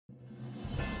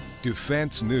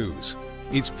Defense News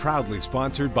is proudly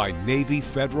sponsored by Navy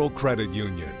Federal Credit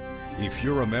Union. If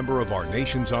you're a member of our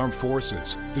nation's armed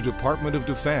forces, the Department of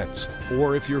Defense,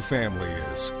 or if your family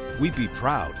is, we'd be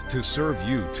proud to serve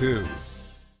you too.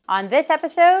 On this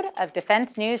episode of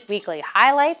Defense News Weekly,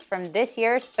 highlights from this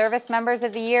year's Service Members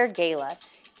of the Year Gala.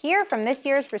 Hear from this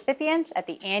year's recipients at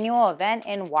the annual event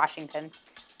in Washington.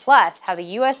 Plus, how the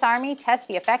U.S. Army tests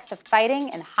the effects of fighting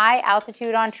in high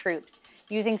altitude on troops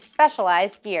using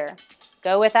specialized gear.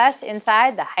 Go with us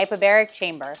inside the hyperbaric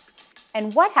chamber.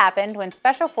 And what happened when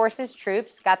Special Forces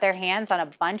troops got their hands on a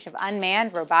bunch of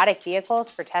unmanned robotic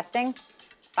vehicles for testing?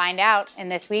 Find out in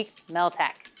this week's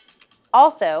MilTech.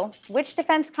 Also, which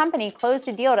defense company closed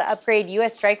a deal to upgrade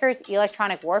U.S. Strykers'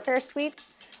 electronic warfare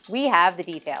suites? We have the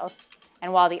details.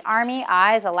 And while the Army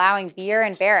eyes allowing beer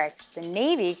in barracks, the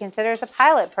Navy considers a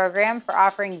pilot program for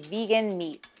offering vegan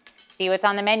meat. See what's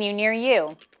on the menu near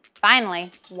you. Finally,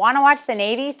 want to watch the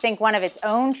Navy sink one of its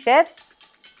own ships?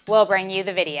 We'll bring you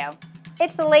the video.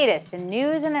 It's the latest in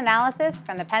news and analysis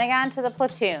from the Pentagon to the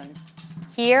platoon,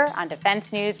 here on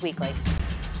Defense News Weekly.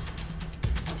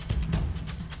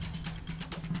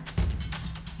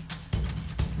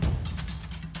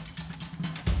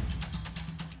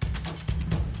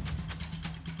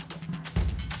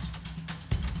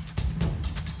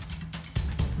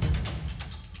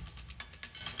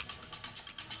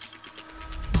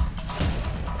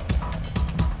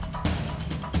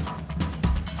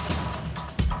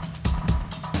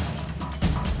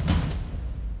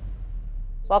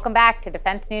 Welcome back to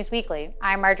Defense News Weekly.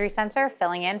 I'm Marjorie Sensor,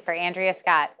 filling in for Andrea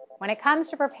Scott. When it comes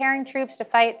to preparing troops to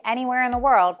fight anywhere in the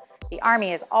world, the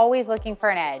Army is always looking for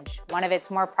an edge. One of its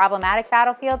more problematic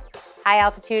battlefields,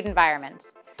 high-altitude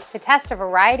environments. To test a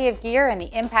variety of gear and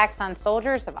the impacts on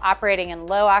soldiers of operating in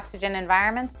low-oxygen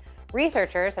environments,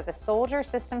 researchers at the Soldier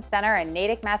Systems Center in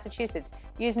Natick, Massachusetts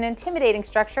use an intimidating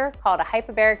structure called a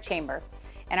hyperbaric chamber.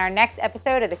 In our next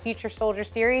episode of the Future Soldier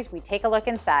series, we take a look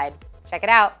inside. Check it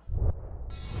out.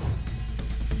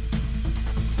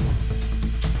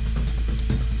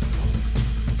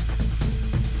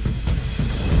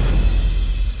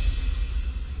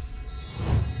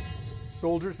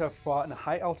 Soldiers have fought in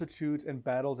high altitudes and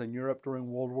battles in Europe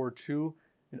during World War II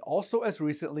and also as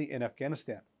recently in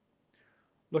Afghanistan.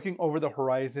 Looking over the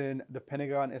horizon, the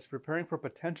Pentagon is preparing for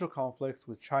potential conflicts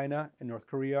with China and North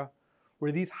Korea,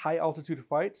 where these high altitude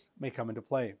fights may come into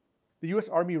play. The U.S.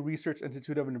 Army Research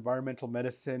Institute of Environmental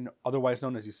Medicine, otherwise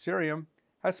known as USAREUM,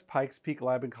 has Pikes Peak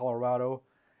Lab in Colorado,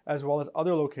 as well as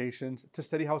other locations to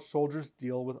study how soldiers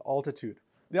deal with altitude.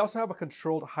 They also have a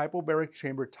controlled hyperbaric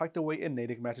chamber tucked away in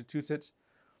Natick, Massachusetts,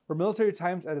 where Military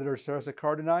Times editor Sarah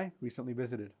Sicard and I recently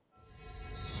visited.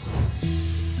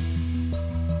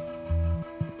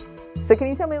 So can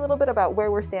you tell me a little bit about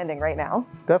where we're standing right now?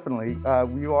 Definitely.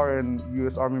 We are in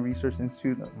U.S. Army Research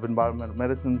Institute of Environmental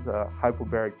Medicine's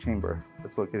hyperbaric chamber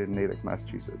that's located in Natick,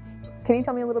 Massachusetts. Can you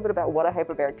tell me a little bit about what a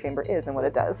hyperbaric chamber is and what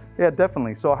it does? Yeah,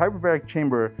 definitely. So a hyperbaric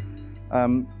chamber,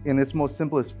 in its most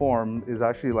simplest form, is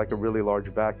actually like a really large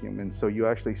vacuum. And so you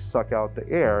actually suck out the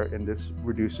air, and this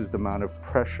reduces the amount of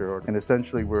pressure. And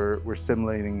essentially we're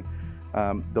simulating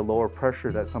the lower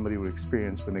pressure that somebody would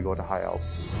experience when they go to high altitude.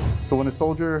 So when a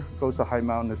soldier goes to high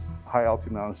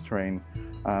altitude mountainous terrain,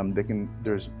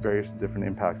 there's various different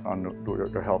impacts on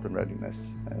their health and readiness.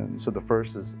 And so the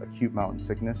first is acute mountain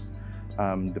sickness.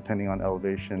 Depending on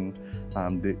elevation,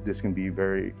 this can be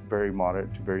very, very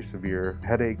moderate to very severe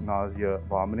headache, nausea,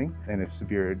 vomiting, and if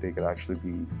severe, they could actually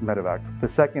be medevac. The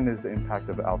second is the impact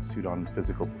of altitude on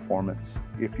physical performance.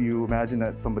 If you imagine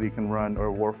that somebody can run, or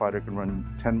a warfighter can run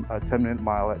a 10-minute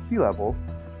mile at sea level,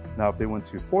 now if they went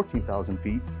to 14,000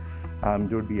 feet,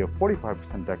 there would be a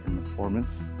 45% decrement in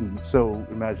performance. And so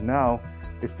imagine now,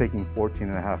 it's taking 14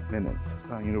 and a half minutes.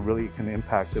 Really can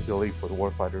impact the ability for the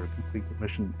warfighter to complete the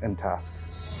mission and task.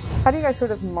 How do you guys sort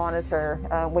of monitor,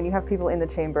 when you have people in the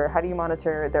chamber, how do you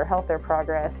monitor their health, their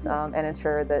progress, and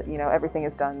ensure that everything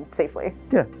is done safely?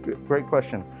 Yeah, great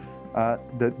question.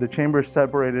 The chamber is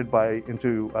separated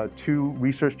into two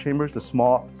research chambers, the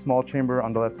small chamber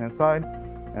on the left-hand side,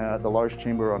 the large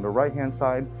chamber on the right-hand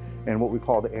side, and what we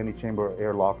call the antechamber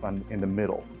airlock in the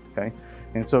middle. Okay,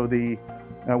 and so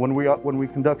when we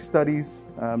conduct studies,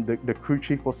 the crew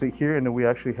chief will sit here, and then we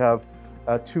actually have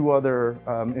two other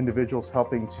individuals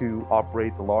helping to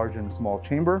operate the large and small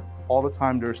chamber. All the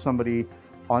time there's somebody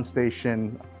on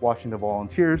station watching the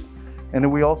volunteers. And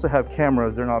then we also have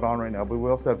cameras, they're not on right now, but we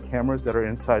also have cameras that are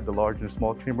inside the large and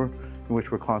small chamber in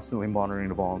which we're constantly monitoring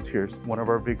the volunteers. One of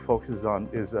our big focuses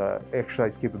is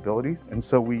exercise capabilities. And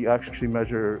so we actually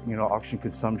measure oxygen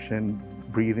consumption,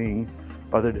 breathing,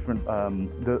 other different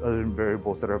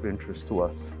variables that are of interest to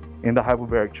us. In the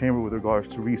hyperbaric chamber, with regards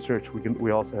to research, we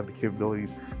also have the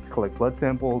capabilities to collect blood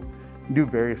samples, do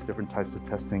various different types of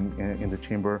testing in the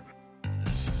chamber.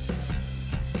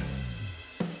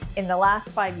 In the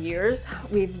last 5 years,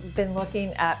 we've been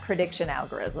looking at prediction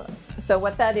algorithms. So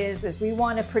what that is we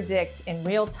want to predict in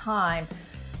real time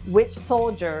which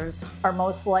soldiers are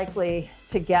most likely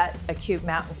to get acute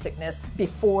mountain sickness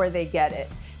before they get it.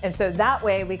 And so that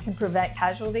way we can prevent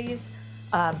casualties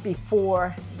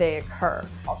before they occur.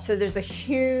 So there's a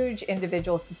huge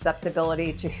individual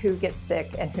susceptibility to who gets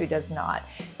sick and who does not.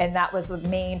 And that was the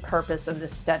main purpose of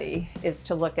this study, is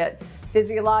to look at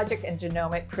physiologic and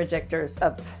genomic predictors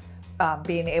of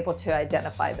being able to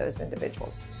identify those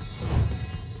individuals.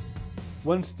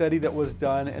 One study that was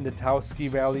done in the Taos Ski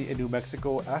Valley in New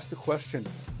Mexico asked the question,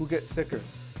 who gets sicker?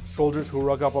 Soldiers who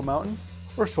rug up a mountain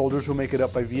or soldiers who make it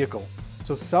up by vehicle?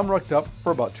 So some rugged up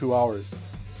for about 2 hours.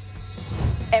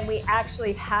 And we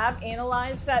actually have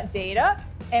analyzed that data,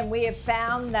 and we have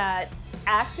found that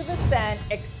active ascent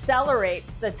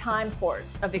accelerates the time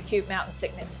course of acute mountain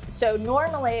sickness. So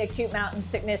normally acute mountain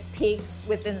sickness peaks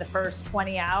within the first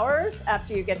 20 hours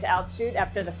after you get to altitude,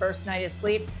 after the first night of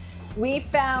sleep. We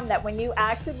found that when you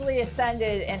actively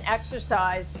ascended and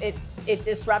exercised, it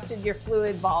disrupted your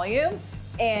fluid volume.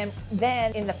 And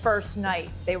then in the first night,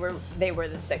 they were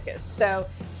the sickest. So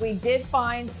we did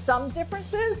find some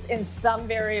differences in some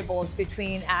variables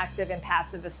between active and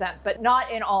passive ascent, but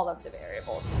not in all of the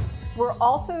variables. We're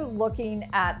also looking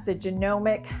at the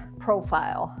genomic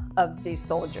profile of these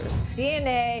soldiers.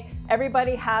 DNA,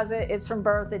 everybody has it, it's from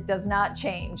birth, it does not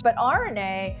change. But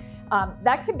RNA,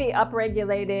 that could be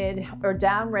upregulated or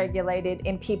downregulated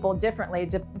in people differently,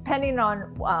 depending on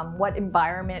what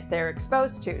environment they're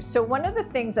exposed to. So one of the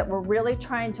things that we're really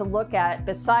trying to look at,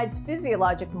 besides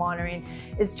physiologic monitoring,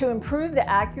 is to improve the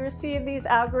accuracy of these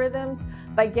algorithms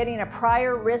by getting a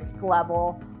prior risk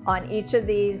level on each of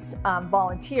these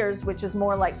volunteers, which is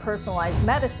more like personalized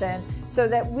medicine, so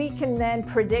that we can then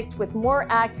predict with more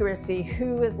accuracy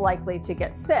who is likely to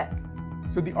get sick.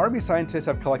 So the Army scientists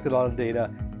have collected a lot of data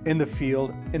in the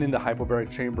field and in the hyperbaric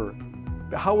chamber.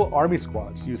 But how will Army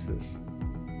squads use this?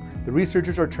 The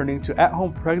researchers are turning to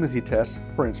at-home pregnancy tests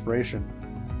for inspiration.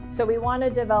 So we want to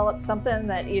develop something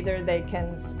that either they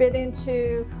can spit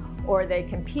into or they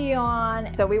can pee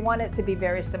on. So we want it to be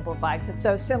very simplified.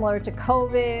 So similar to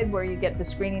COVID, where you get the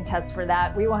screening test for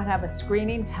that, we want to have a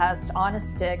screening test on a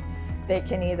stick they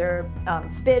can either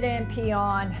spit in, pee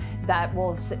on, that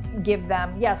will give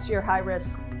them, yes, you're high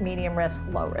risk, medium risk,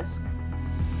 low risk.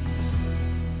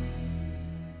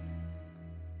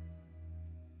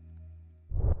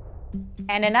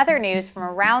 And in other news from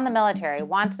around the military,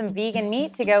 want some vegan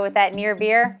meat to go with that near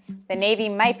beer? The Navy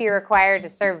might be required to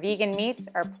serve vegan meats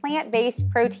or plant-based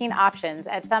protein options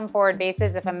at some forward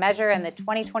bases if a measure in the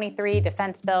 2023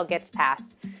 defense bill gets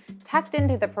passed. Tucked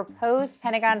into the proposed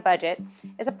Pentagon budget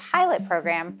is a pilot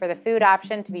program for the food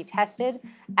option to be tested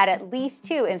at least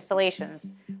 2 installations,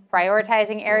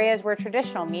 prioritizing areas where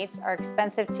traditional meats are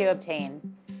expensive to obtain.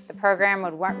 The program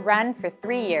would run for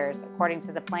 3 years, according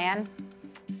to the plan.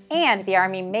 And the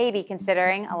Army may be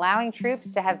considering allowing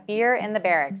troops to have beer in the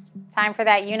barracks. Time for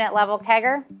that unit-level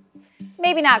kegger?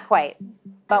 Maybe not quite.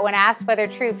 But when asked whether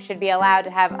troops should be allowed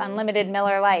to have unlimited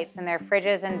Miller Lights in their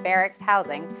fridges and barracks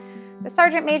housing, the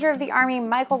Sergeant Major of the Army,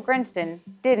 Michael Grinston,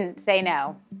 didn't say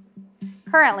no.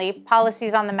 Currently,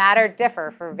 policies on the matter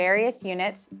differ for various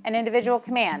units and individual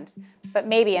commands, but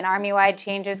maybe an Army-wide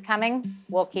change is coming.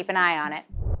 We'll keep an eye on it.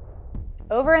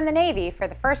 Over in the Navy, for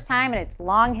the first time in its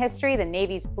long history, the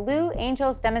Navy's Blue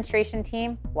Angels demonstration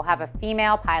team will have a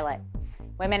female pilot.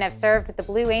 Women have served with the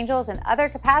Blue Angels in other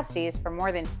capacities for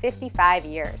more than 55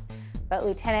 years, but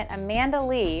Lieutenant Amanda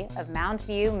Lee of Mounds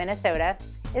View, Minnesota,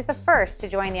 is the first to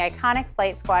join the iconic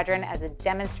flight squadron as a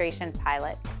demonstration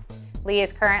pilot. Lee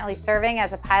is currently serving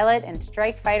as a pilot in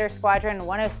Strike Fighter Squadron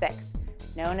 106,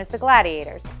 known as the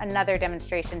Gladiators, another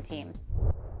demonstration team.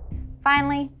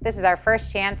 Finally, this is our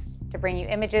first chance to bring you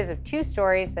images of 2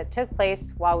 stories that took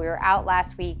place while we were out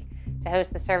last week to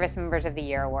host the Service Members of the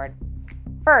Year Award.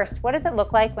 First, what does it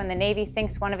look like when the Navy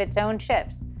sinks one of its own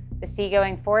ships? The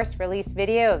Seagoing Force released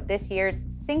video of this year's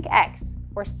SINK-X,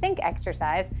 or SINK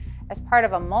exercise, as part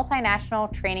of a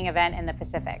multinational training event in the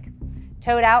Pacific.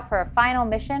 Towed out for a final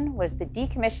mission was the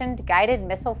decommissioned guided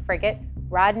missile frigate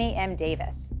Rodney M.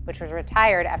 Davis, which was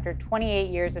retired after 28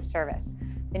 years of service.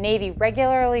 The Navy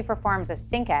regularly performs a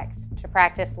SINK-X to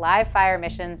practice live fire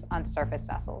missions on surface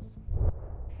vessels.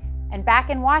 And back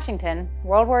in Washington,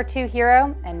 World War II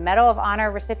hero and Medal of Honor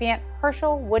recipient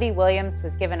Herschel Woody Williams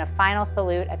was given a final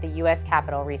salute at the U.S.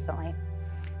 Capitol recently.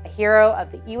 a hero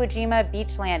of the Iwo Jima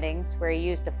beach landings where he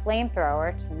used a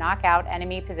flamethrower to knock out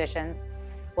enemy positions.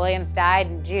 Williams died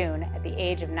in June at the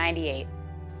age of 98.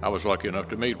 I was lucky enough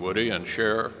to meet Woody and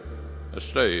share a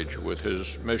stage with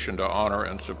his mission to honor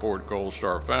and support Gold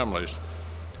Star families,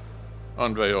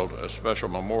 unveiled a special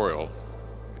memorial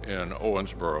in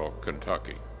Owensboro,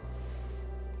 Kentucky.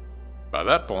 By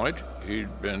that point,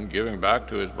 he'd been giving back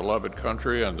to his beloved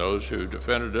country and those who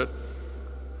defended it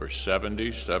for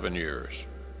 77 years.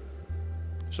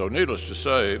 So needless to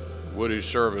say, Woody's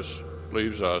service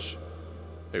leaves us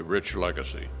a rich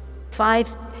legacy.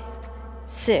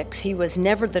 5'6", he was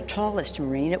never the tallest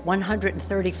Marine at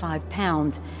 135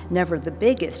 pounds, never the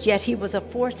biggest, yet he was a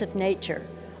force of nature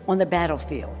on the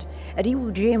battlefield. At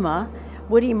Iwo Jima,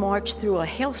 Woody marched through a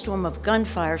hailstorm of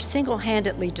gunfire,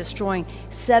 single-handedly destroying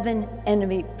 7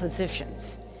 enemy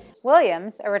positions.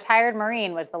 Williams, a retired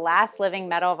Marine, was the last living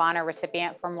Medal of Honor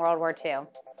recipient from World War II.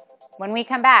 When we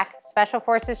come back, Special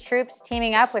Forces troops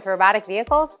teaming up with robotic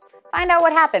vehicles, find out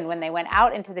what happened when they went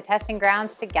out into the testing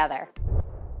grounds together.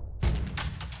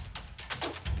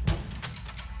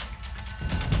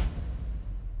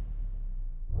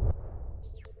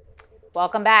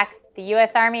 Welcome back. The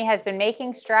U.S. Army has been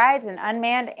making strides in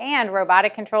unmanned and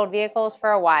robotic-controlled vehicles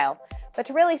for a while. But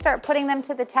to really start putting them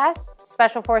to the test,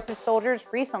 Special Forces soldiers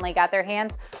recently got their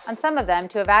hands on some of them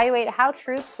to evaluate how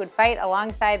troops would fight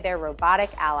alongside their robotic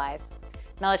allies.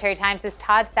 Military Times'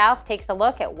 Todd South takes a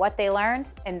look at what they learned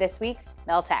in this week's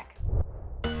MilTech.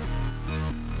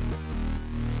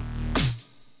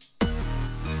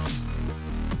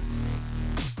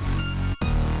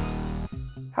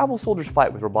 How will soldiers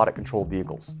fight with robotic-controlled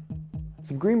vehicles?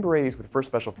 Some Green Berets with 1st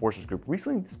Special Forces Group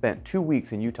recently spent 2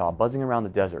 weeks in Utah buzzing around the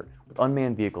desert with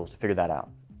unmanned vehicles to figure that out.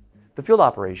 The field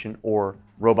operation, or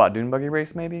robot dune buggy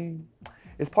race maybe,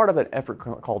 is part of an effort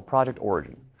called Project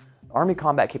Origin. Army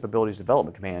Combat Capabilities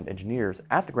Development Command engineers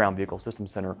at the Ground Vehicle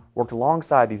Systems Center worked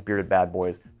alongside these bearded bad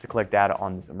boys to collect data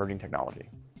on this emerging technology.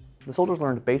 The soldiers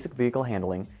learned basic vehicle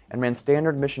handling and ran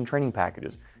standard mission training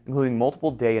packages, including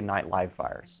multiple day and night live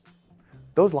fires.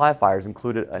 Those live fires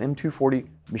included an M240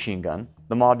 machine gun,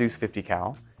 the Modus 50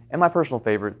 cal, and my personal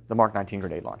favorite, the Mark 19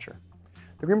 grenade launcher.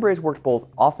 The Green Berets worked both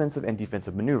offensive and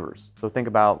defensive maneuvers, so think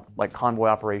about like convoy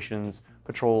operations,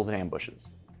 patrols, and ambushes.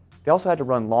 They also had to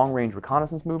run long-range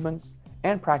reconnaissance movements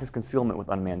and practice concealment with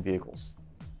unmanned vehicles.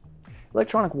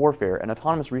 Electronic warfare and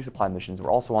autonomous resupply missions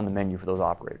were also on the menu for those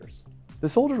operators. The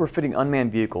soldiers were fitting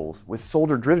unmanned vehicles with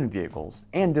soldier-driven vehicles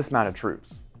and dismounted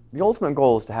troops. The ultimate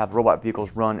goal is to have robot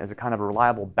vehicles run as a kind of a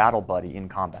reliable battle buddy in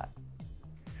combat.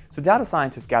 So data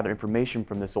scientists gathered information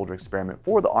from this soldier experiment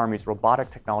for the Army's Robotic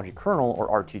Technology Kernel, or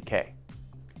RTK.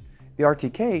 The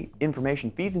RTK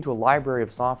information feeds into a library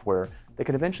of software that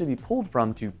can eventually be pulled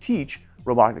from to teach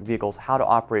robotic vehicles how to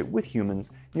operate with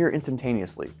humans near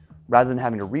instantaneously, rather than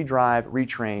having to redrive,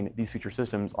 retrain these future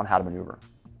systems on how to maneuver.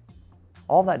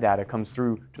 All that data comes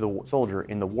through to the soldier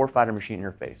in the Warfighter Machine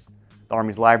Interface, the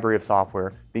Army's library of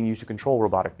software being used to control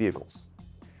robotic vehicles.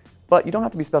 But you don't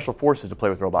have to be Special Forces to play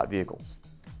with robot vehicles.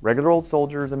 Regular old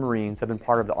soldiers and Marines have been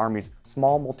part of the Army's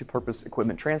Small Multipurpose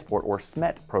Equipment Transport, or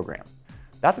SMET program.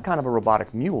 That's a kind of a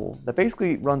robotic mule that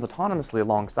basically runs autonomously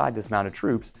alongside dismounted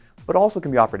troops, but also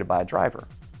can be operated by a driver.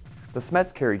 The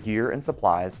SMETs carry gear and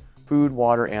supplies, food,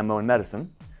 water, ammo, and medicine,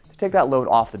 to take that load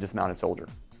off the dismounted soldier.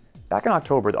 Back in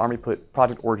October, the Army put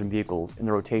Project Origin vehicles in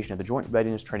the rotation at the Joint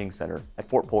Readiness Training Center at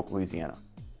Fort Polk, Louisiana.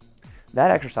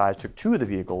 That exercise took 2 of the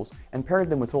vehicles and paired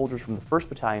them with soldiers from the 1st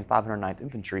Battalion 509th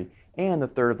Infantry and the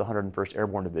 3rd of the 101st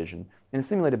Airborne Division in a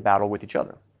simulated battle with each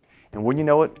other. And wouldn't you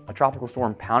know it, a tropical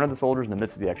storm pounded the soldiers in the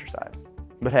midst of the exercise.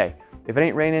 But hey, if it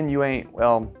ain't raining, you ain't,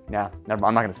 well, nah, never,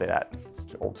 I'm not gonna say that. It's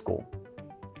old school.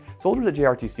 Soldiers at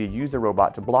JRTC used their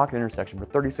robot to block an intersection for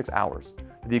 36 hours.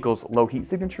 The vehicle's low heat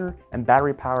signature and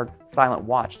battery-powered silent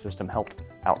watch system helped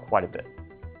out quite a bit.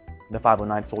 The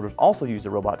 509th soldiers also used the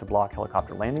robot to block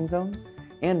helicopter landing zones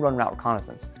and run route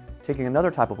reconnaissance, taking another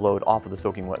type of load off of the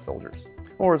soaking wet soldiers.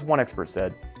 Or as one expert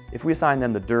said, if we assign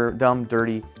them the dumb,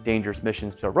 dirty, dangerous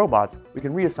missions to our robots, we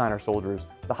can reassign our soldiers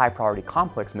to the high-priority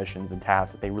complex missions and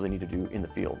tasks that they really need to do in the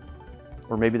field.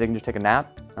 Or maybe they can just take a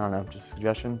nap? I don't know, just a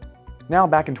suggestion. Now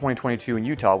back in 2022 in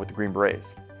Utah with the Green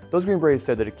Berets. Those Green Berets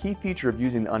said that a key feature of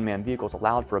using the unmanned vehicles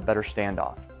allowed for a better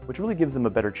standoff, which really gives them a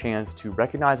better chance to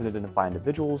recognize and identify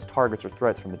individuals, targets, or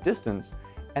threats from a distance,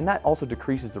 and that also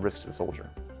decreases the risk to the soldier.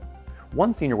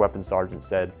 One senior weapons sergeant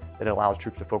said that it allows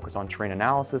troops to focus on terrain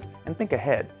analysis and think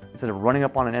ahead, instead of running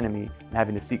up on an enemy and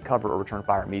having to seek cover or return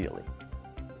fire immediately.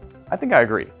 I think I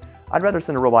agree. I'd rather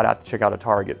send a robot out to check out a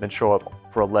target than show up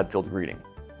for a lead-filled greeting.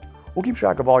 We'll keep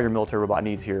track of all your military robot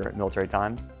needs here at Military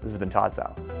Times. This has been Todd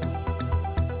South.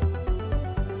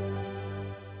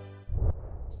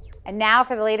 And now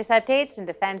for the latest updates in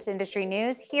defense industry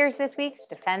news, here's this week's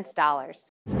Defense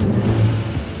Dollars.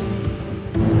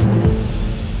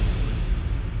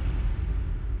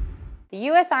 The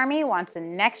U.S. Army wants a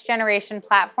next-generation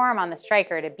platform on the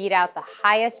Stryker to beat out the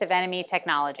highest of enemy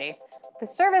technology. The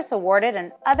service awarded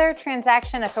an Other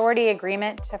Transaction Authority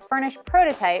agreement to furnish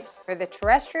prototypes for the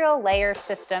Terrestrial Layer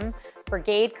System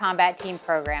Brigade Combat Team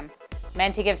program,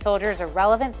 meant to give soldiers a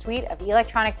relevant suite of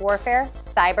electronic warfare,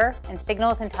 cyber, and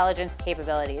signals intelligence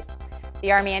capabilities.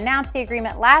 The Army announced the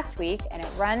agreement last week, and it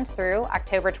runs through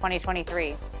October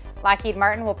 2023. Lockheed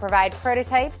Martin will provide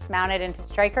prototypes mounted into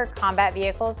Stryker combat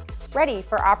vehicles ready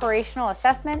for operational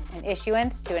assessment and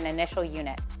issuance to an initial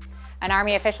unit. An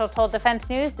Army official told Defense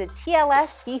News that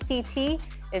TLS-BCT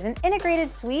is an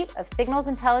integrated suite of signals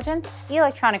intelligence,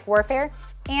 electronic warfare,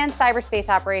 and cyberspace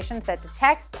operations that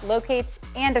detects, locates,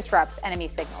 and disrupts enemy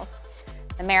signals.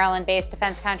 The Maryland-based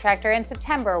defense contractor in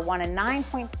September won a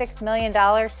 $9.6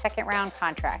 million second-round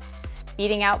contract,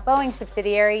 beating out Boeing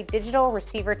subsidiary Digital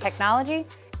Receiver Technology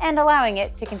and allowing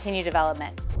it to continue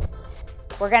development.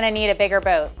 We're going to need a bigger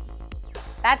boat.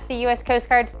 That's the U.S. Coast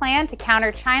Guard's plan to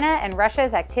counter China and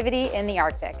Russia's activity in the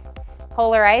Arctic.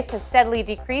 Polar ice has steadily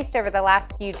decreased over the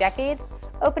last few decades,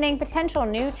 opening potential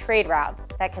new trade routes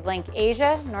that could link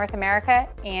Asia, North America,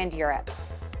 and Europe.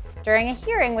 During a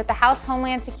hearing with the House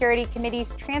Homeland Security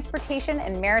Committee's Transportation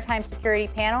and Maritime Security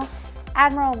Panel,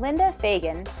 Admiral Linda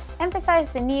Fagan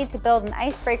emphasized the need to build an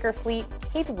icebreaker fleet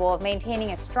capable of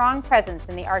maintaining a strong presence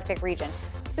in the Arctic region,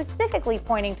 specifically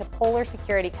pointing to polar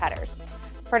security cutters.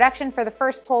 Production for the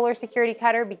first polar security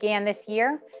cutter began this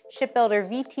year. Shipbuilder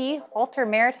VT Halter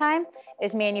Maritime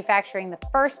is manufacturing the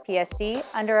first PSC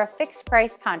under a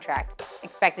fixed-price contract,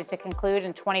 expected to conclude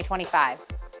in 2025.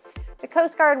 The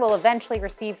Coast Guard will eventually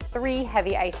receive 3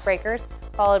 heavy icebreakers,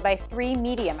 followed by 3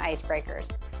 medium icebreakers.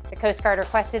 The Coast Guard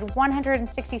requested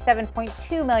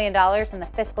 $167.2 million in the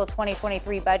fiscal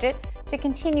 2023 budget to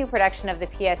continue production of the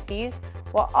PSCs,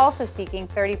 while also seeking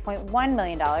 $30.1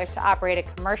 million to operate a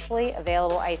commercially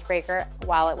available icebreaker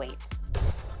while it waits.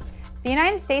 The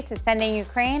United States is sending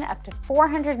Ukraine up to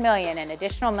 $400 million in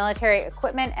additional military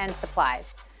equipment and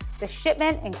supplies. The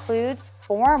shipment includes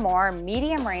 4 more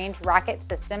medium-range rocket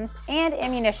systems and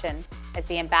ammunition as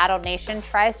the embattled nation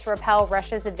tries to repel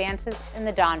Russia's advances in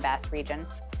the Donbass region.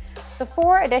 The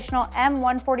 4 additional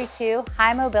M142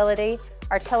 high-mobility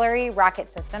artillery rocket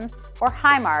systems, or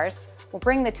HIMARS, will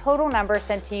bring the total number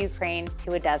sent to Ukraine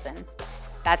to a dozen.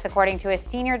 That's according to a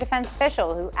senior defense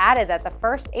official who added that the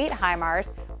first 8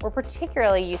 HIMARS were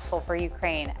particularly useful for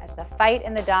Ukraine as the fight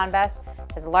in the Donbass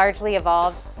has largely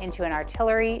evolved into an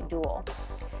artillery duel.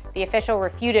 The official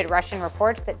refuted Russian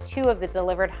reports that 2 of the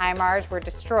delivered HIMARS were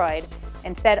destroyed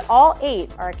and said all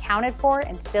 8 are accounted for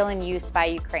and still in use by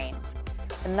Ukraine.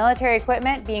 The military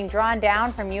equipment being drawn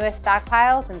down from U.S.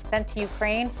 stockpiles and sent to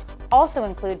Ukraine also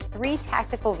includes 3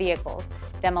 tactical vehicles,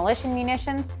 demolition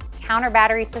munitions,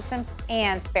 counter-battery systems,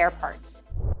 and spare parts.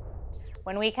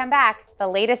 When we come back, the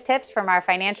latest tips from our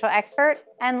financial expert,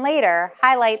 and later,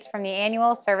 highlights from the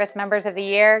annual Service Members of the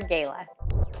Year Gala.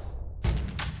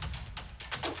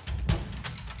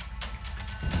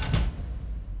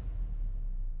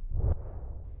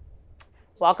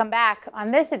 Welcome back. On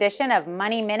this edition of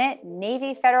Money Minute,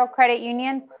 Navy Federal Credit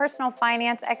Union personal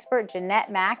finance expert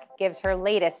Jeanette Mack gives her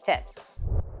latest tips.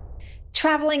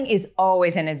 Traveling is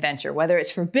always an adventure, whether it's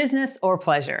for business or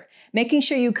pleasure. Making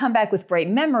sure you come back with great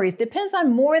memories depends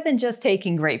on more than just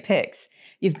taking great pics.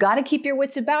 You've got to keep your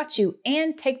wits about you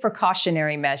and take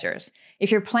precautionary measures. If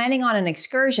you're planning on an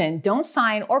excursion, don't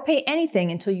sign or pay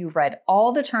anything until you've read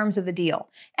all the terms of the deal,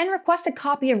 and request a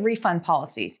copy of refund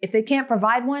policies. If they can't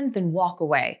provide one, then walk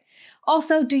away.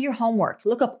 Also, do your homework.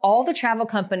 Look up all the travel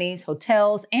companies,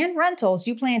 hotels, and rentals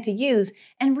you plan to use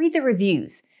and read the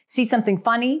reviews. See something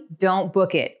funny? Don't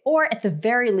book it. Or at the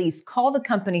very least, call the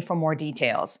company for more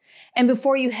details. And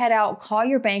before you head out, call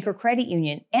your bank or credit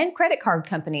union and credit card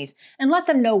companies and let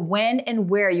them know when and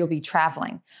where you'll be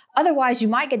traveling. Otherwise, you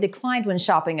might get declined when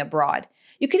shopping abroad.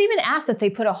 You could even ask that they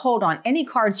put a hold on any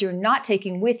cards you're not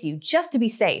taking with you just to be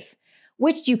safe,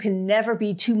 which you can never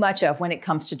be too much of when it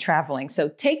comes to traveling. So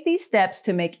take these steps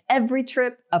to make every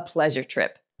trip a pleasure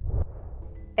trip.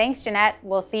 Thanks, Jeanette.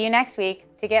 We'll see you next week.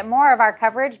 To get more of our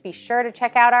coverage, be sure to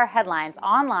check out our headlines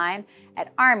online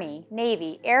at Army,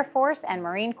 Navy, Air Force, and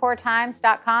Marine Corps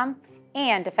Times.com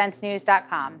and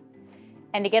DefenseNews.com.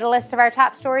 And to get a list of our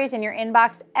top stories in your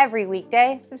inbox every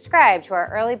weekday, subscribe to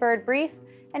our Early Bird Brief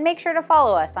and make sure to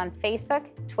follow us on Facebook,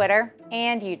 Twitter,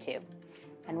 and YouTube.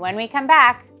 And when we come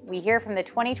back, we hear from the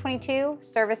 2022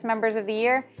 Service Members of the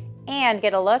Year and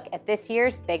get a look at this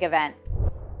year's big event.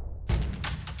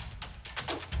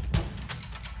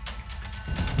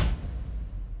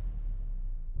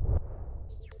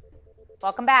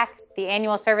 Welcome back. The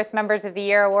annual Service Members of the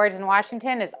Year Awards in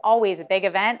Washington is always a big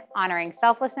event honoring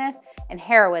selflessness and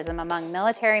heroism among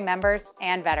military members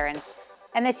and veterans.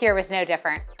 And this year was no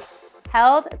different.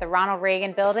 Held at the Ronald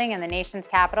Reagan Building in the nation's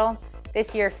capital,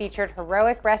 this year featured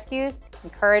heroic rescues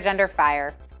and courage under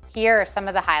fire. Here are some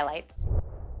of the highlights.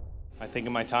 I think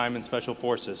of my time in Special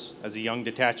Forces as a young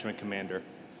detachment commander,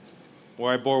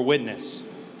 where I bore witness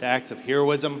to acts of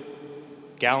heroism,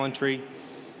 gallantry,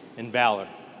 and valor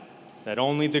that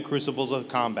only the crucibles of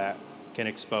combat can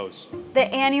expose.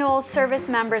 The annual Service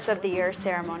Members of the Year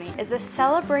ceremony is a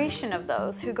celebration of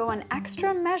those who go an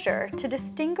extra measure to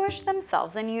distinguish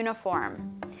themselves in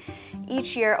uniform.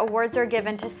 Each year, awards are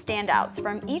given to standouts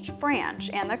from each branch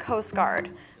and the Coast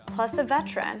Guard, plus a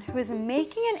veteran who is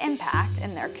making an impact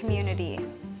in their community.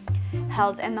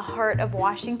 Held in the heart of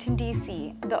Washington,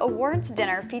 D.C., the awards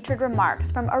dinner featured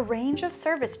remarks from a range of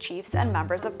service chiefs and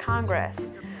members of Congress,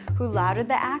 who lauded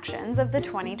the actions of the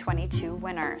 2022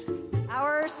 winners.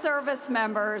 Our service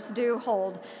members do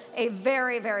hold a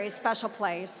very, very special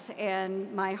place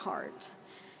in my heart.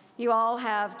 You all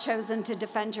have chosen to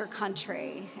defend your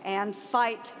country and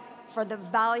fight for the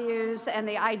values and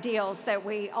the ideals that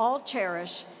we all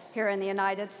cherish here in the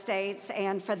United States,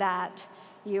 and for that,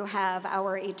 you have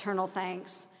our eternal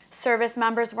thanks. Service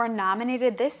members were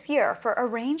nominated this year for a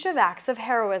range of acts of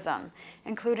heroism,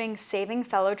 including saving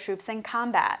fellow troops in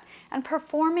combat and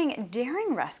performing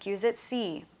daring rescues at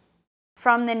sea.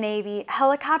 From the Navy,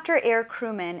 helicopter air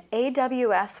crewman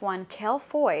AWS-1 Cale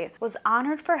Foy was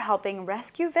honored for helping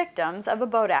rescue victims of a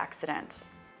boat accident.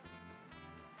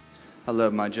 I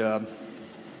love my job.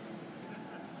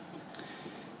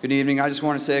 Good evening. I just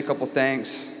want to say a couple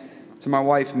thanks to my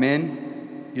wife,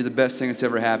 Min. You're the best thing that's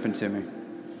ever happened to me.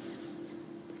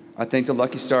 I thank the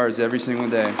lucky stars every single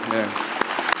day. Yeah.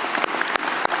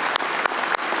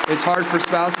 It's hard for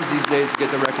spouses these days to get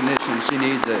the recognition. She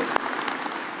needs it.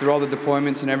 Through all the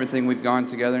deployments and everything we've gone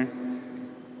together,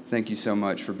 thank you so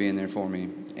much for being there for me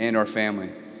and our family.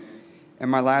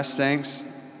 And my last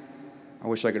thanks, I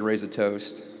wish I could raise a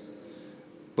toast,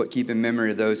 but keep in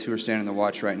memory of those who are standing the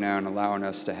watch right now and allowing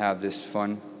us to have this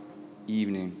fun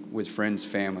evening with friends,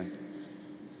 family,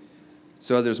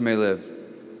 so others may live.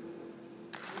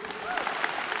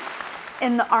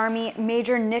 In the Army,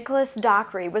 Major Nicholas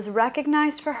Dockery was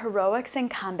recognized for heroics in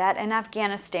combat in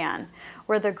Afghanistan,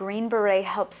 where the Green Beret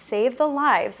helped save the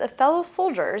lives of fellow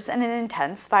soldiers in an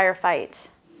intense firefight.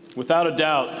 Without a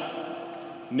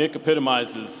doubt, Nick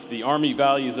epitomizes the Army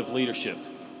values of leadership.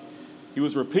 He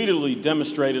was repeatedly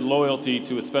demonstrated loyalty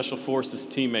to his Special Forces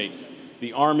teammates,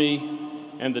 the Army,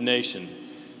 and the nation.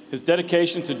 His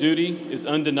dedication to duty is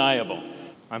undeniable.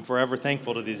 I'm forever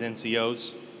thankful to these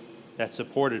NCOs that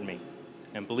supported me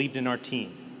and believed in our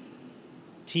team.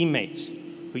 Teammates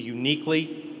who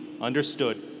uniquely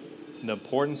understood the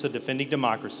importance of defending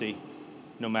democracy,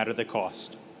 no matter the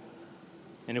cost.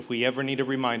 And if we ever need a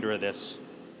reminder of this,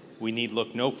 we need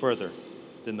look no further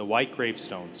than the white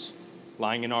gravestones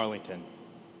lying in Arlington,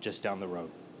 just down the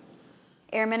road.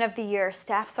 Airman of the Year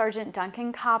Staff Sergeant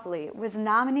Duncan Copley was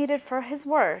nominated for his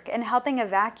work in helping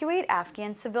evacuate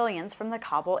Afghan civilians from the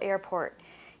Kabul airport,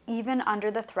 even under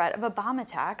the threat of a bomb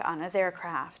attack on his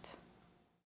aircraft.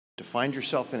 To find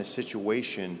yourself in a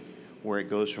situation where it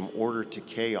goes from order to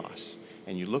chaos,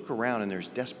 and you look around and there's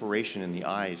desperation in the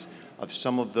eyes of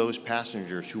some of those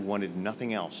passengers who wanted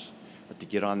nothing else but to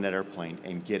get on that airplane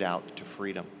and get out to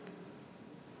freedom.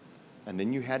 And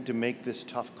then you had to make this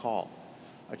tough call,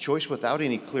 a choice without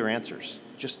any clear answers,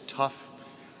 just tough,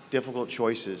 difficult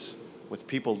choices with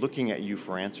people looking at you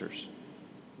for answers.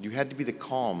 You had to be the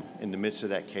calm in the midst of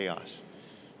that chaos.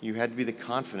 You had to be the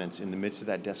confidence in the midst of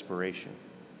that desperation.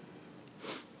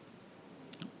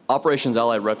 Operations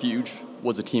Allied Refuge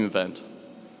was a team event,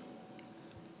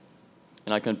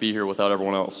 and I couldn't be here without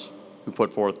everyone else who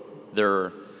put forth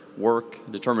their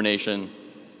work, determination,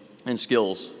 and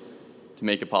skills to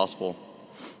make it possible.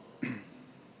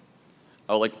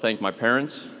 I would like to thank my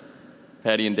parents,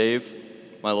 Patty and Dave,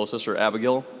 my little sister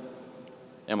Abigail,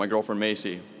 and my girlfriend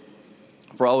Macy,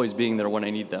 for always being there when I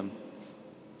need them.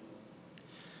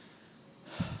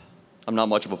 I'm not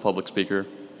much of a public speaker,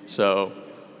 so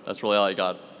that's really all I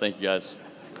got. Thank you, guys.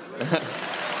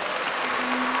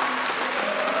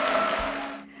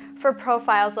 For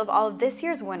profiles of all of this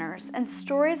year's winners and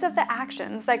stories of the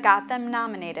actions that got them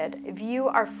nominated, view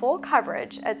our full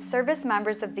coverage at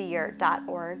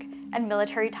servicemembersoftheyear.org and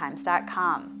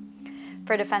militarytimes.com.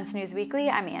 For Defense News Weekly,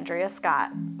 I'm Andrea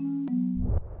Scott.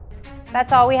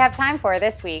 That's all we have time for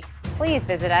this week. Please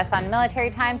visit us on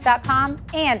militarytimes.com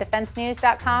and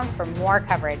defensenews.com for more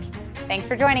coverage. Thanks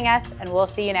for joining us, and we'll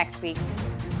see you next week.